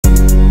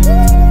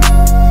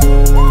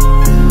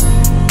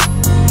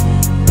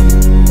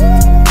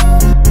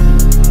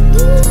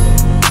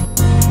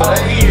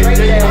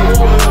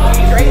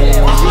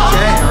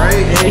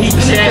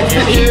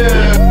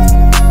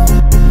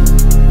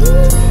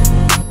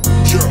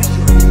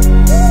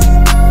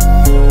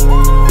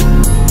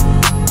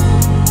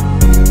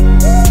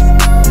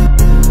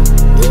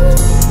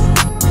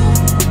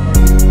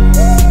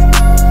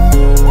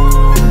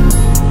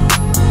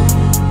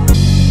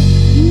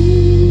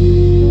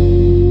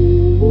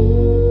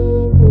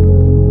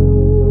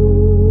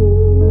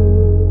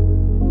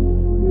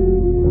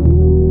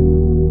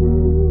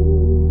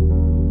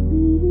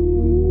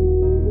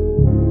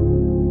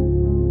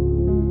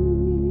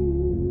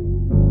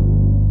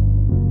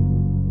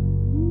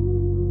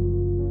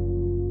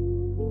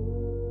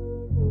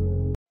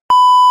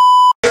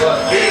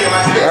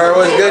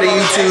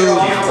YouTube,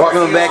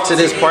 welcome back to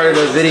this part of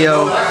the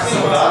video.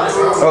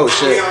 Oh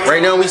shit,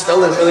 right now we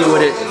still in Philly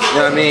with it, you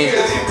know what I mean?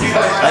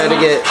 I had to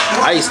get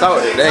iced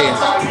out today. You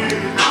know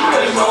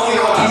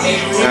what I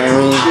mean?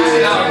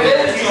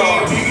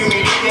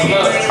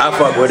 I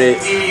fuck with it.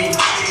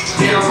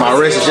 My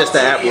wrist is just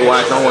the Apple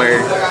Watch, don't worry.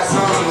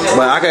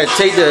 But I could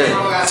take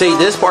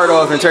this part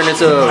off and turn it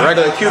to a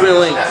regular Cuban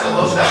link.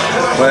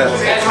 But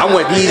I'm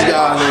with these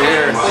guys over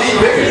here.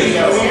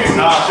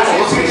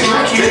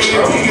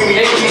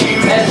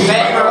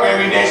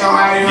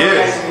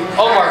 Yes.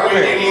 Omar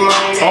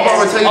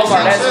would tell you the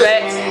same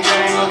shit.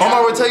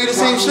 Omar would tell you the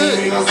same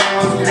shit. A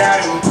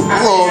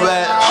little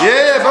bit.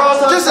 Yeah,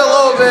 bro. Just a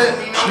little bit.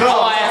 No.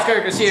 I'm gonna ask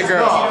her because she a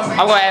girl.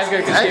 I'm gonna ask her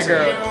because she a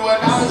girl.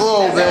 A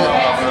little bit.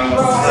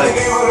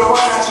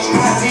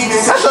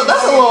 That's a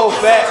little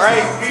fat,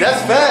 right?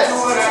 That's fat.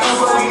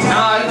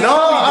 No,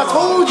 I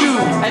told you.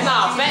 Hey,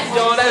 nah, fat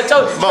Joe. That's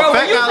told you. Bro,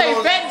 when you say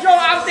fat Joe,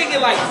 I'm thinking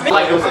like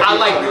I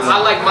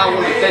like my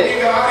woman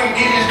thick.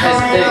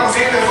 That's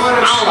thick.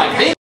 I don't like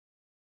big.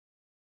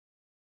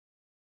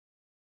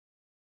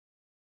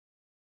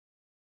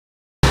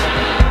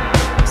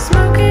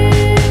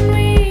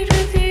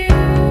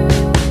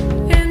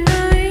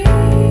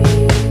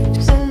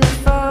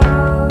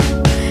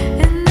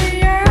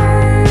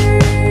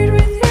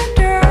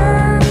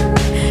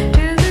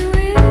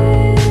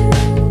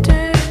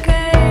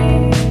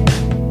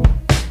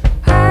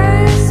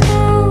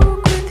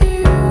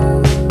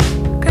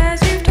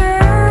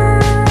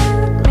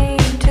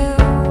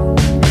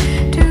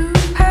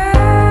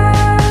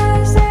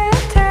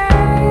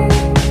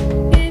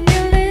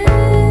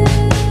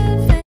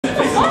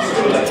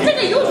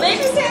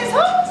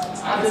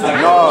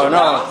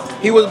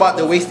 He was about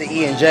to waste the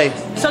E and J.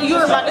 So you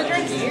were about to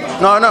drink it?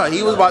 No,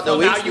 he was about to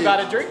waste it. Now you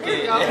gotta drink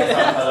it. What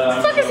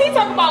the fuck is he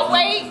talking about?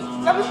 Wait,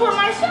 let me pour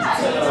my shot.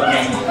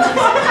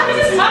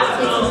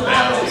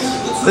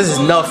 This is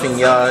nothing,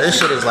 y'all. This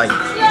shit is like. But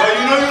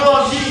you know you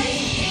love G.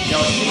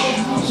 Yo,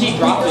 she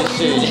dropped this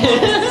shit.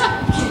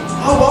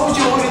 Oh, why would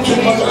you want to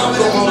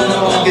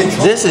drink?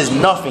 This is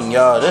nothing,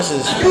 y'all. This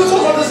is. You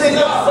talking about this ain't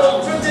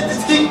nothing.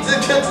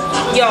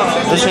 Yo,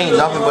 This ain't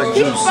nothing but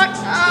you juice.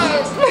 fucked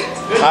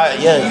up.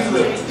 Yeah.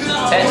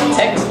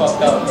 Tech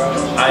fucked up, bro.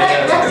 I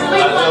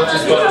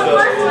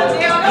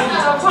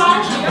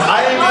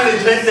didn't mean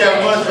to drink that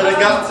much, but it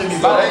got to me.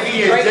 But I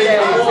eat it.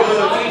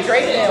 You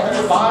drank that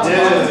whole bottle.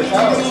 Yeah,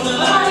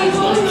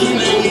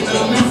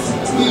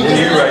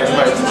 you're right.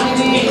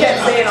 He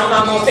kept saying, I'm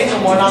not gonna take no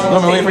more. I'm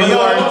Let me wait for you,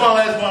 Ari. Come on,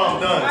 last one. I'm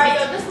done. Alright,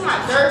 yo, this is my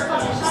third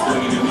fucking shot.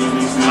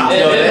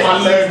 Yo, that's my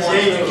third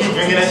shit. You keep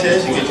drinking that shit,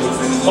 that should get you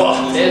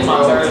fucked. This is my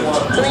third one.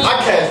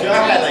 I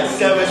had like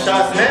 7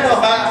 shots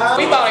now.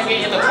 We about to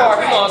get in the car.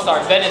 He gonna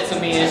start betting to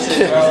me and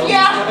shit, bro.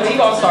 Yeah. He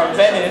gonna start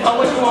betting. How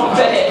much you wanna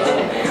bet?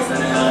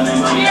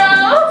 Yo.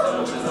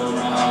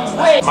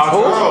 Wait. My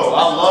girl,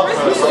 I love her.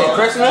 You said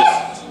Christmas?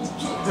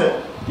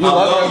 I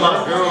love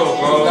my girl,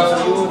 bro.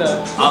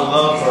 I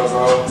love her,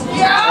 bro.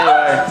 Yo.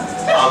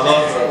 I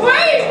love her.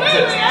 Wait.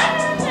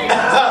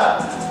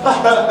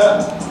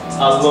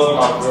 I love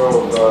my girl,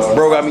 bro.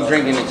 Bro got me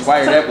drinking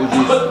expired apple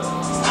juice.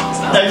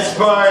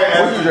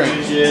 Expired What you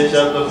drink? shit,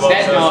 shut the fuck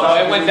That no, up.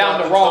 it went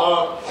down the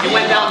wrong. It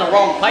went down the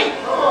wrong pipe.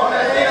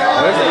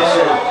 Where's that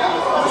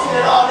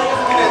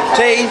shit?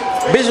 Jay,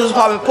 bitch was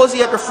popping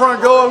pussy at the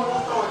front door.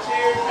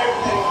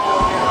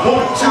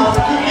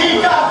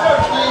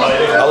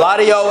 A lot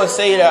of y'all would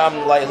say that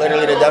I'm like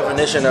literally the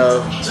definition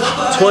of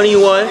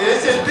 21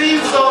 It's a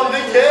theme song,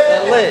 nigga.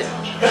 and lit.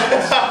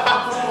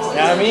 You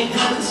know what I mean?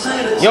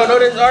 You don't know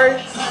this, Ari?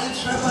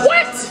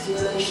 What?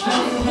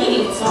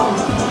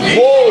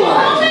 Whoa!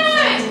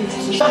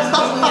 He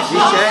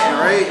chatting,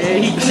 right?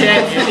 Yeah, he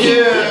chatting.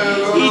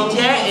 Yeah, He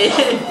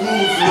chatting.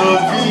 Little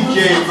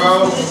DJ,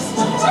 bro.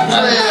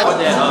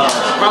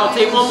 Bro,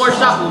 take one more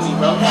shot with me,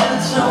 bro.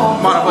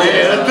 Come on, boy.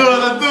 Yeah, let's do it.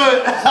 Let's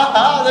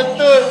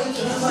do it.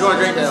 You wanna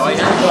drink that? Oh,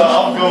 yeah.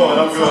 I'm good.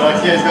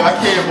 I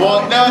can't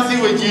walk. Now I see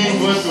what Gene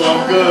went through.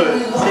 I'm good.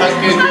 I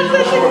can't do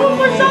One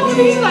more shot with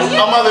me. He's like, yeah.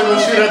 I'm about to go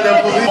shoot at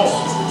that police.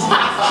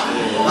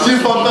 She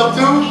fucked up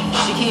too?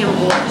 She can't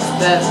walk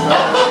fast, bro.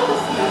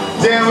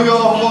 Damn, we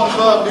all fucked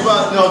up. You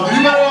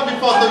better not be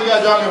fucked up. You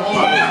gotta drive me home.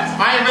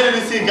 I ain't ready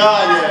to see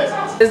God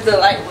yet. It's the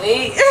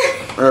lightweight.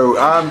 Bro,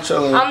 I'm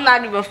chilling. I'm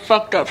not even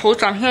fucked up. Whole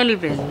time he don't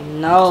even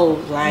know.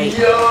 Like, She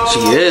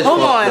is hold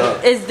fucked on.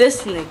 up. Is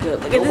this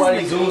nigga? Look at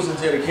Nobody this nigga. zooms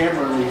into the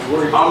camera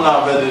before you. I'm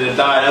not ready to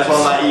die. That's why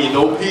I'm not eating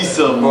no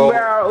pizza, bro.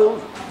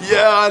 Bro.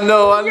 Yeah, I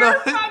know. You're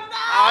fucked up.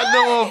 I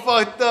know I'm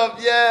fucked up,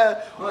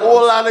 yeah.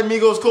 Hola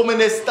amigos, ¿cómo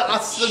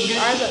estás?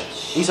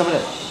 Eat some of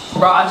that.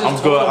 Bro, I just I'm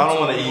good. I don't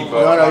want to eat,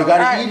 bro. No, you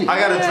gotta eat it. I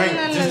gotta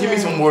drink. Just give me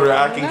some water.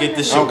 I can get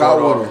this shit. I don't got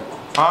bro. water.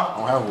 Huh? I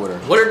don't have water.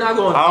 What are not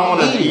going I don't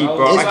want to eat,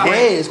 bro. It's I bread.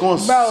 can't. It's going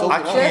Bro, so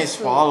I can't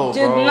swallow,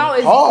 Just bro. no,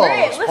 it's Pause,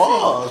 bread. Listen,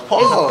 pause.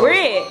 it's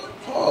bread.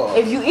 Oh.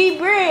 If you eat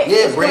bread,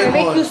 Yeah, it's bread gonna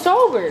make gonna- you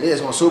sober. Yeah,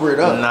 it's gonna sober it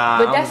up.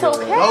 Nah, But that's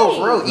okay. No,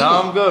 for real. No,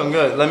 I'm good. I'm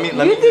good. Let me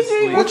You just think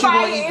sleep. you What you gonna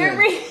quiet eat and then?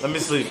 everything? Let me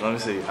sleep. Let me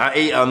see. I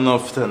ate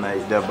enough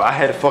tonight, but I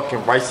had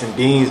fucking rice and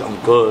beans. I'm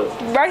good.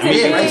 Rice and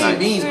Yeah, beans. rice and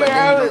beans, but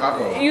then you drink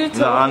alcohol. You too.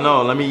 No, I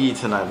know. Let me eat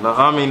tonight. No,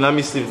 I mean, let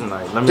me sleep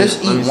tonight.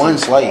 Just eat one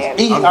slice.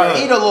 Eat, I'm or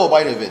good. eat a little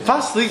bite of it. If I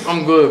sleep,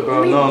 I'm good,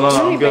 bro. No,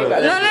 I'm good.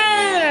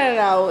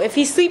 No. If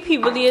he sleep, he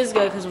really is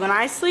good. Cause when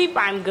I sleep,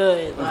 I'm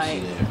good.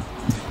 Like.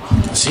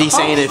 He's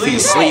saying if he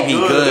sleep, he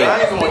good.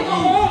 I ain't gonna eat.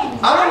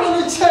 I don't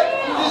want to check.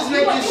 I'm just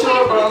making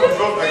sure, bro. I'm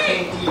broke. I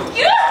can't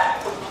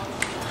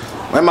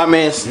eat. Let my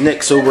man's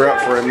Nick sober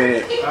up for a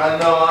minute. I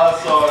know. I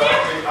saw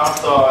that. I'm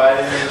sorry. I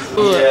didn't.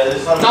 Yeah,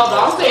 there's something. No, but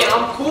I'm saying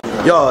I'm cool.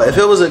 Y'all, if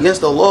it was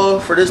against the law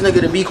for this nigga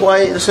to be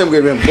quiet, this nigga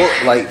would have been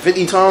booked like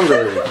 50 times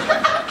already.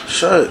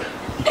 Shut.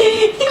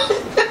 Get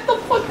the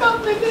fuck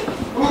up, nigga.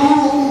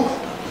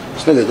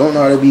 This nigga don't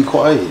know how to be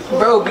quiet.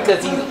 Bro,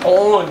 because he's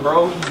on,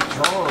 bro. He's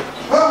drunk.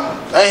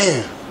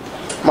 Damn.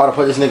 I'm about to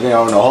put this nigga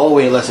out in the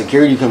hallway and let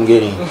security come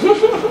get him.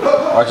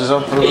 Watch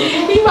yourself.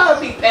 He about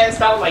to be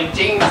passed out like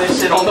James and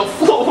shit on the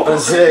floor.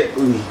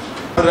 Exactly.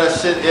 What that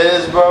shit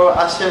is, bro?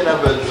 I should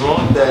never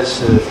drunk that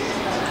shit.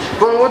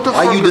 Bro, what the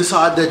fuck? Why you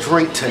decide to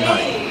drink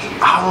tonight?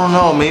 I don't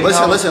know. Maybe.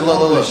 Listen,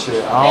 look.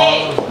 Shit.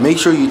 I don't know. Make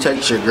sure you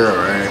text your girl,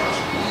 right?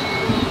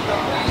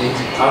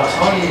 I'm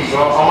telling you,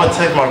 bro. I'm gonna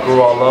text my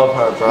girl. I love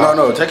her, bro.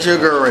 No, text your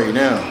girl right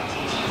now.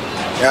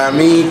 You know what I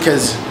mean?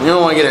 Because you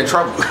don't want to get in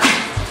trouble.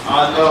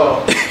 I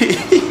know.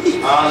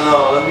 I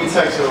know. Let me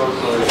text her real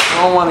quick.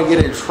 I don't want to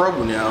get in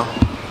trouble now. You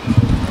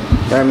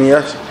know what I mean?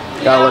 That's,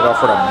 gotta look out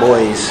for the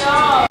boys.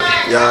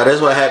 Yeah,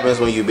 that's what happens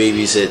when you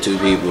babysit two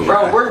people.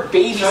 Bro, we're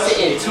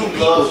babysitting two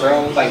people,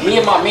 bro. Like, me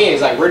and my man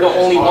is like, we're the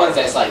only ones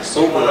that's like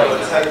sober right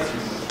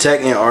now.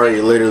 Tech and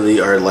Ari literally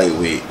are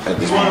lightweight at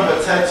this One point. of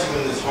the text you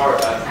in this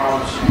heart, I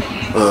promise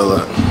you.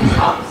 Look.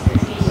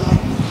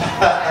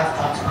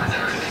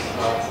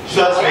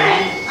 Trust me.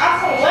 I'm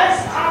from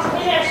West. I'm from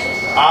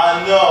Nashville. I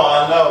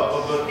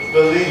know. But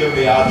believe in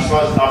me, I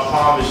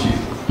promise you.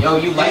 Yo,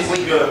 you He's a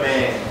lightweight? good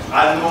man.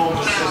 I know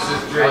him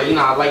since 6th grade. Oh, you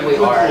not lightweight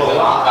hard, but I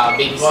got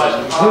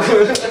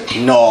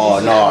babysitting.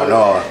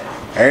 No.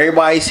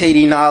 Everybody say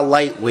they not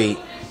lightweight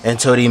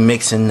until they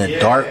mixing the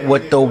dark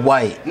with the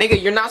white.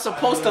 Nigga, you're not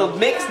supposed to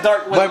mix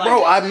dark with But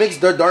bro, light. I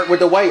mixed the dark with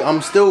the white.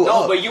 I'm still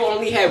No, up. but you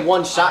only had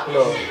one shot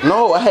though.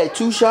 No, I had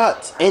 2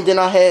 shots and then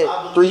I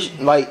had 3,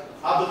 like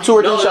 2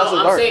 or 3 shots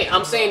of dark.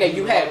 I'm saying that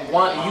you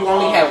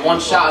only had one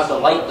shot of the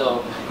light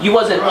though. You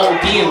wasn't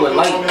ODing with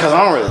light. Cause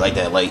I don't really like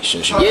that light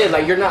shit. Yeah,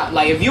 like you're not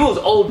like if you was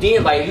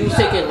ODing, like if you was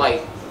taking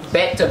like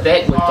back to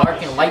back with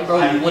dark and light, bro,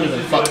 you would have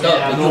been fucked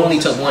up. But you only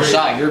took one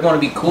shot. You're gonna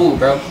be cool,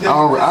 bro.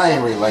 I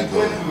ain't really like the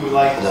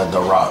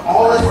rock.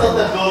 All that stuff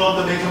that built up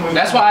to make him.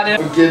 That's why I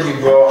didn't. Forgive me,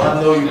 bro.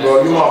 I know you,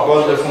 bro. You my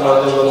brother from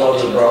another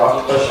mother, bro. I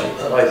trust you.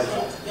 Like,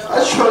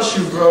 I trust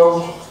you,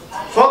 bro.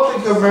 Fuck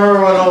the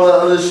Camaro and all that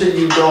other shit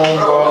you doing,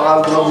 bro. I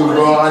love you,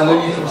 bro. I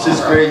know you from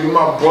 6th grade. You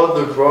my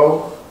brother, bro.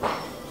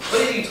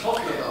 What are you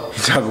talking about?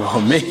 You talking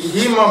about me?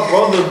 He my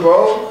brother,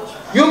 bro.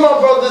 You my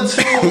brother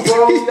too,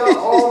 bro. Y'all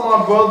all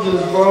my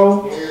brothers,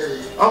 bro.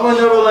 I'm gonna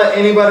never let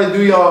anybody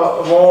do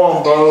y'all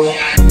wrong, bro.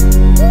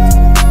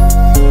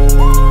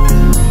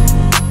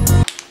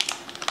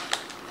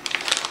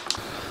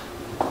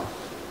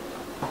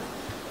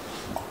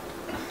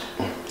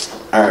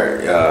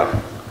 Alright,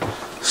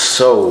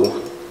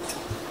 so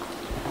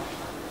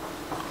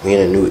we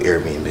in a new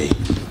Airbnb.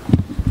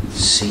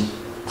 See?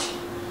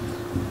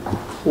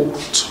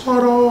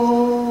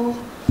 Ta-da!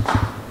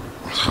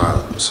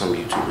 Some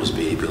YouTubers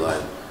be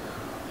like,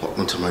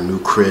 welcome to my new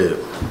crib.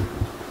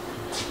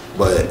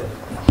 But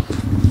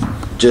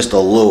just a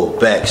little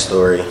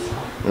backstory,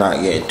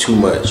 not getting too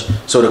much.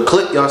 So the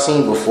clip y'all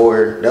seen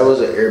before, that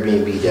was an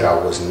Airbnb that I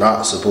was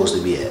not supposed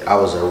to be at. I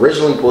was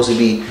originally supposed to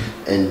be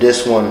in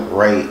this one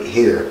right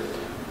here.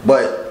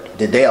 But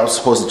the day I was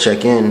supposed to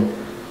check in,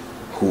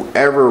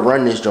 whoever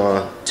run this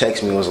joint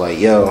text me and was like,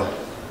 yo,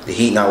 the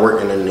heat not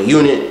working in the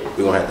unit,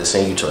 we're gonna have to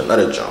send you to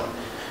another joint.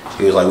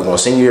 He was like, we're gonna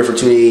send you here for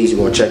 2 days, you're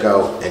gonna check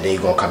out, and then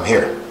you're gonna come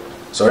here.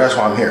 So that's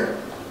why I'm here.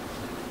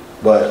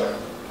 But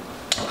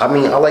I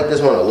mean, I like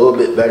this one a little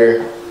bit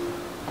better,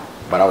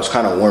 but I was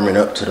kind of warming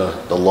up to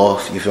the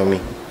loft, you feel me?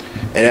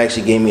 It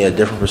actually gave me a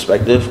different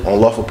perspective on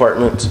loft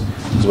apartments.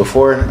 Because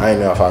before, I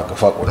didn't know if I could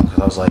fuck with them,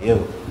 because I was like,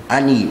 yo, I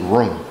need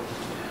room.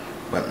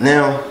 But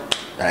now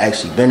that I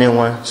actually been in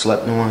one,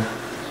 slept in one,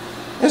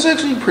 it's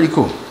actually pretty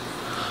cool.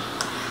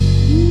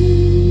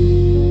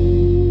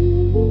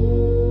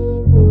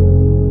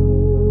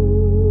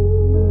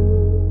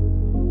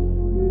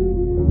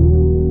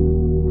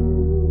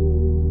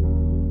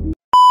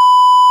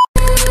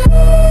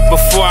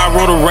 Before I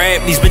wrote a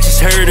rap, these bitches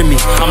heard of me.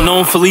 I'm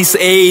known for Lisa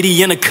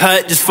 80 in a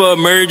cut just for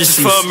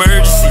emergencies.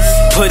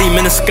 Put him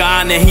in the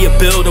sky, now he a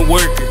building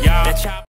worker.